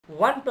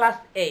OnePlus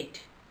 8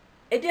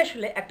 এটি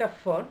আসলে একটা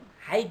ফোন,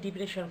 হাই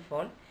ডেফিনিশন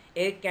ফোন।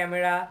 এর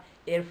ক্যামেরা,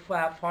 এর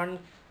ফ্রন্ট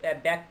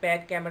ব্যাকপ্যাক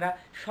ক্যামেরা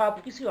সব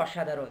কিছুই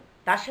অসাধারণ।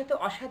 তার সাথে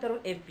অসাধারণ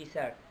এর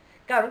ফিচার।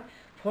 কারণ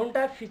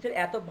ফোনটার ফিচার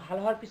এত ভালো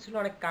হওয়ার পিছনে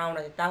অনেক কারণ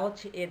আছে। তা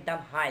হচ্ছে এর দাম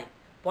হাই,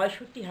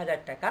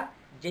 65,000 টাকা,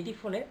 যেটি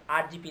ফোনের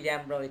 8 জিবি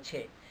র্যাম রয়েছে।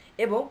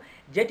 এবং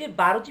যেটির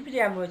 12 জিবি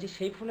র্যাম রয়েছে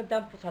সেই ফোনের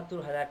দাম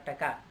 75,000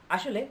 টাকা।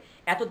 আসলে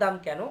এত দাম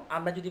কেন?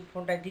 আমরা যদি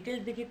ফোনটার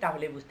ডিটেলস দেখি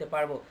তাহলে বুঝতে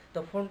পারবো। তো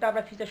ফোনটা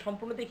আমরা ফিচার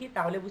সম্পূর্ণ দেখি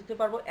তাহলে বুঝতে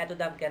পারবো এত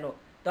দাম কেন।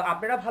 তো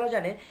আপনারা ভালো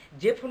জানেন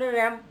যে ফোনের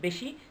র্যাম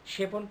বেশি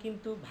সে ফোন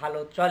কিন্তু ভালো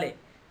চলে।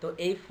 তো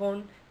এই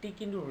ফোনটি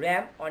কিন্তু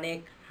র্যাম অনেক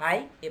হাই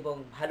এবং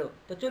ভালো।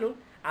 তো চলুন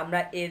আমরা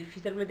এর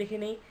ফিচারগুলো দেখে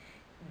নেই।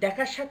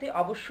 দেখার সাথে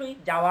অবশ্যই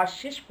যাওয়ার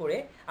শেষ করে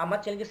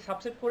আমার চ্যানেলকে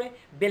সাবস্ক্রাইব করে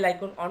বেল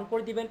আইকন অন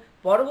করে দিবেন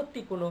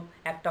পরবর্তী কোনো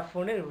একটা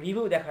ফোনের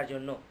রিভিউ দেখার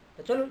জন্য।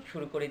 তো চলুন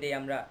শুরু করে দিই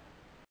আমরা।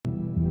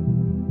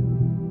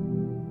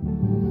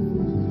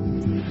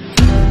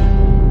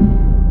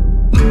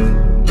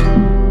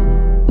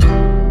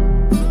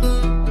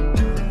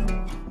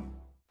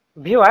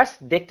 ভিউয়ার্স,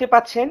 দেখতে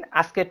পাচ্ছেন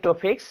আজকের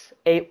টপিকস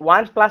এই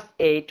OnePlus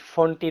 8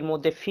 ফোনটির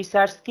মধ্যে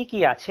ফিচার্স কি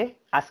আছে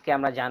আজকে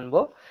আমরা জানবো।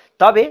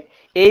 তবে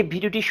এই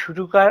ভিডিওটি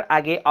শুরু করার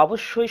আগে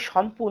অবশ্যই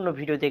সম্পূর্ণ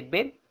ভিডিও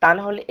দেখবেন, তা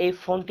না হলে এই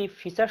ফোনটির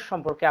ফিচার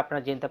সম্পর্কে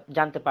আপনারা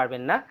জানতে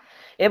পারবেন না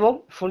এবং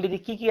ফোনটিতে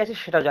কি আছে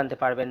সেটাও জানতে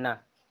পারবেন না।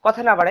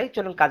 কথা না বাড়াই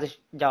চলুন কাজে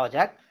যাওয়া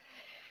যাক।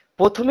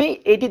 প্রথমেই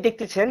এটি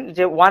দেখতেছেন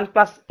যে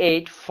OnePlus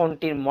 8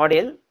 ফোনটির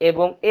মডেল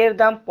এবং এর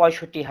দাম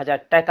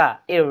 65,000 টাকা।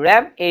 এর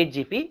র্যাম 8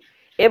 জিবি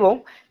এবং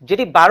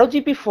যেটি 12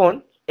 জিবি ফোন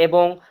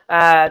এবং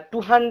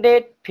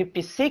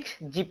 256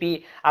 জিবি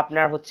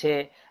আপনার হচ্ছে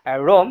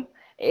রোম।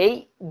 এই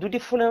দুটি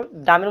ফোনের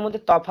দামের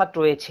মধ্যে তফাৎ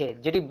রয়েছে।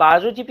 যেটি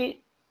 12 জিবি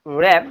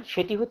র্যাম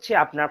সেটি হচ্ছে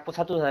আপনার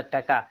 75,000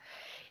 টাকা।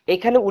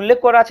 এখানে উল্লেখ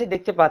করা আছে,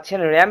 দেখতে পাচ্ছেন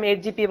র্যাম 8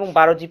 জিবি এবং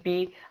 12 জিবি,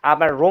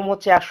 আবার রোম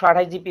হচ্ছে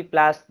 128 জিবি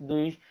প্লাস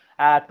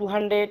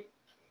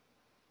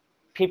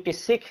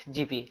 256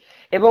 জিবি।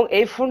 এবং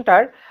এই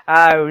ফোনটার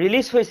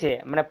রিলিজ হয়েছে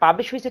মানে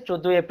পাবলিশ হয়েছে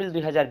 14 এপ্রিল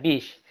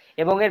 2020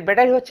 এবং এর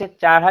ব্যাটারি হচ্ছে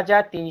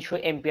 4300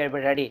 এমপিআর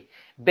ব্যাটারি।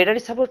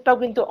 ব্যাটারি সাপোর্টটাও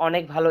কিন্তু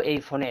অনেক ভালো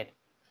এই ফোনের।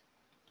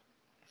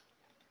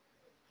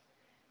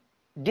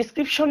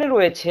 ডিসক্রিপশনে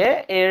রয়েছে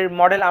এর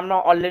মডেল, আমরা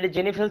অলরেডি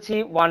জেনে ফেলছি।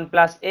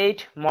 OnePlus 8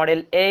 মডেল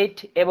 8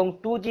 এবং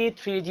 2G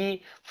 3G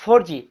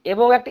 4G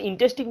এবং একটা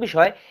ইন্টারেস্টিং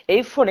বিষয়,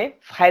 এই ফোনে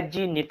 5G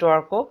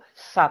নেটওয়ার্কও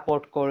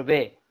সাপোর্ট করবে।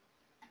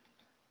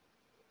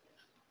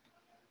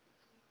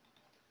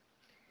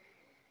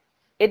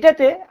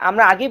 এটাতে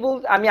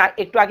আমি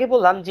একটু আগে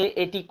বললাম যে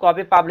এটি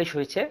কবে পাবলিশ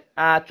হয়েছে।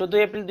 14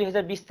 এপ্রিল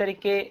 2020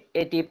 তারিখে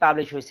এটি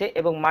পাবলিশ হয়েছে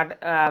এবং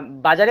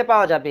বাজারে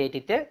পাওয়া যাবে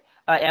এটিতে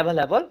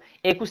অ্যাভেলেবল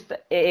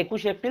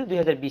 21 এপ্রিল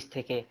 2020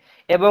 থেকে।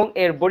 এবং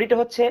এর বডিটা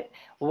হচ্ছে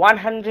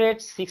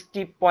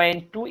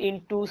 160.2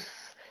 ইন্টু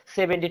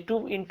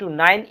 72 ইন্টু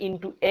 9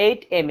 ইন্টু 8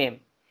 mm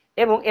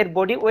এবং এর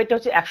বডি ওয়েট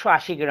হচ্ছে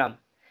 180 গ্রাম।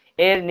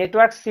 এর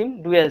network SIM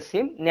dual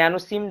SIM, nano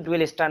SIM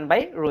dual stand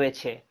by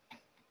রয়েছে।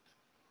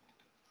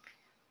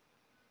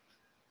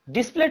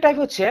 ডিসপ্লে টাইপ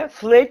হচ্ছে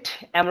flat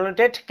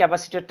AMOLED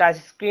capacitor touch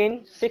screen,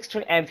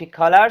 16 MP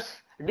colours,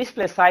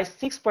 display size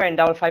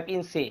 6.55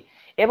 ইঞ্চি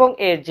এবং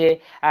এর যে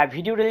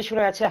ভিডিও রেজলিউশন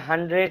আছে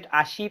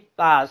 180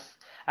 প্লাস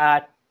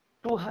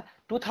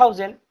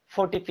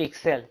 2040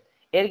 পিক্সেল।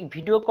 এর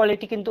ভিডিও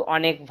কোয়ালিটি কিন্তু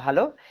অনেক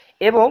ভালো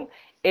এবং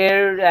এর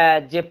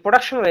যে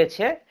প্রোডাকশন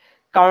রয়েছে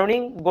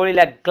কার্নিং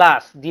গরিলা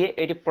গ্লাস দিয়ে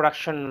এটি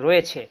প্রোডাকশন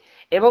রয়েছে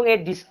এবং এর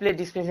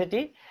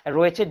ডিসপ্লেটি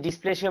রয়েছে,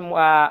 ডিসপ্লে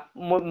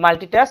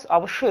মাল্টিটাচ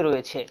অবশ্যই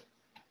রয়েছে।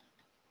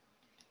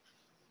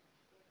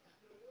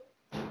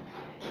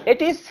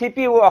 এটি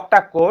সিপিইউ অক্টা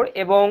কোর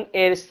এবং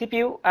এর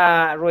সিপিইউ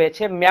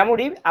রয়েছে।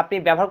 মেমোরি আপনি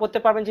ব্যবহার করতে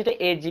পারবেন যেটা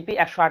 8 জিবি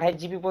 128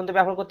 জিবি পর্যন্ত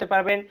ব্যবহার করতে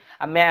পারবেন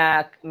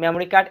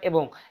মেমোরি কার্ড,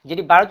 এবং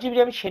যেটি 12 জিবি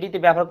র্যাম সেটিতে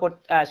ব্যবহার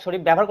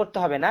করতে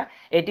হবে না।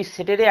 এটি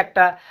সেটেরই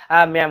একটা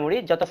মেমোরি,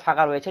 যত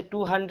ফাঁকা রয়েছে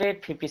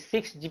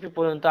 256 জিবি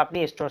পর্যন্ত আপনি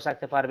স্টোরেজ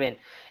রাখতে পারবেন।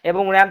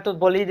 এবং র্যাম তো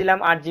বলেই দিলাম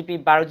 8 জিবি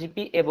 12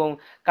 জিবি এবং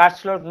কার্ড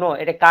স্লট নো,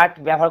 এটা কার্ড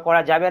ব্যবহার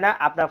করা যাবে না।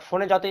 আপনার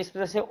ফোনে যত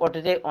স্পেস আছে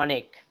ওটাতে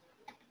অনেক।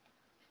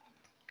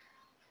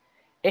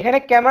 এখানে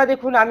ক্যামেরা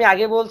দেখুন, আমি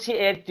আগে বলছি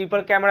এর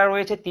ট্রিপল ক্যামেরা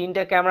রয়েছে,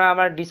 3টা ক্যামেরা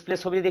আমার ডিসপ্লে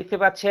ছবি দেখতে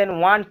পাচ্ছেন।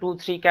 1 2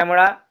 3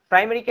 ক্যামেরা।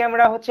 প্রাইমারি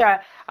ক্যামেরা হচ্ছে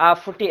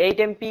 48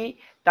 এমপি,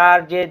 তার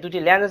যে দুটি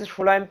লেন্স আছে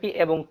 16 এমপি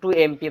এবং 2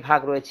 এমপি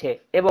ভাগ রয়েছে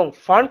এবং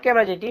ফ্রন্ট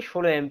ক্যামেরা যেটি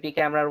 16 এমপি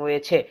ক্যামেরা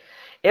রয়েছে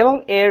এবং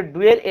এর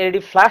ডুয়েল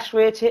এলইডি ফ্ল্যাশ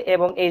রয়েছে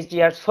এবং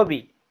এইচডিআর ছবি।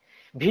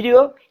 ভিডিও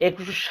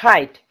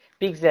 2160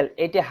 পিক্সেল,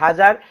 এটি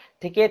 1000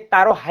 থেকে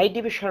তারও হাই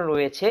ডিভিশন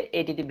রয়েছে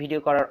এটিতে ভিডিও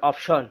করার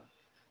অপশন।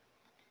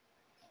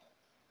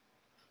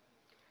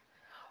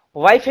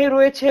 ওয়াইফাই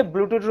রয়েছে,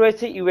 ব্লুটুথ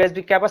রয়েছে,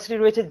 ইউএসবি ক্যাপাসিটি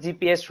রয়েছে,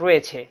 জিপিএস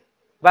রয়েছে,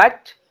 বাট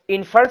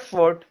ইনফ্রারেড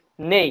পোর্ট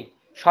নেই।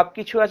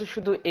 সবকিছু আছে,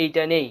 শুধু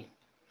এইটা নেই।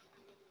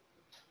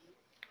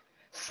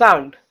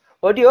 সাউন্ড,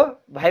 অডিও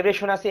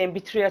ভাইব্রেশন আছে,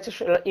 এমপি3 আছে,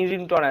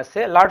 রিংটোন আছে,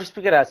 লাউড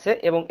স্পিকার আছে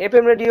এবং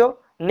এফএম রেডিও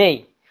নেই।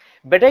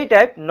 ব্যাটারি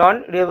টাইপ নন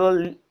রিউয়েবল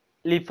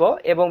লিপো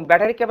এবং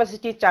ব্যাটারি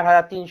ক্যাপাসিটি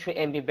 4300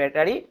 এমবি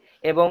ব্যাটারি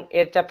এবং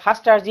এর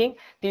ফাস্ট চার্জিং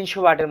 300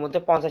 ওয়াটের মধ্যে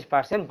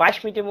 50%, 22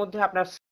 মিনিটের মধ্যে আপনার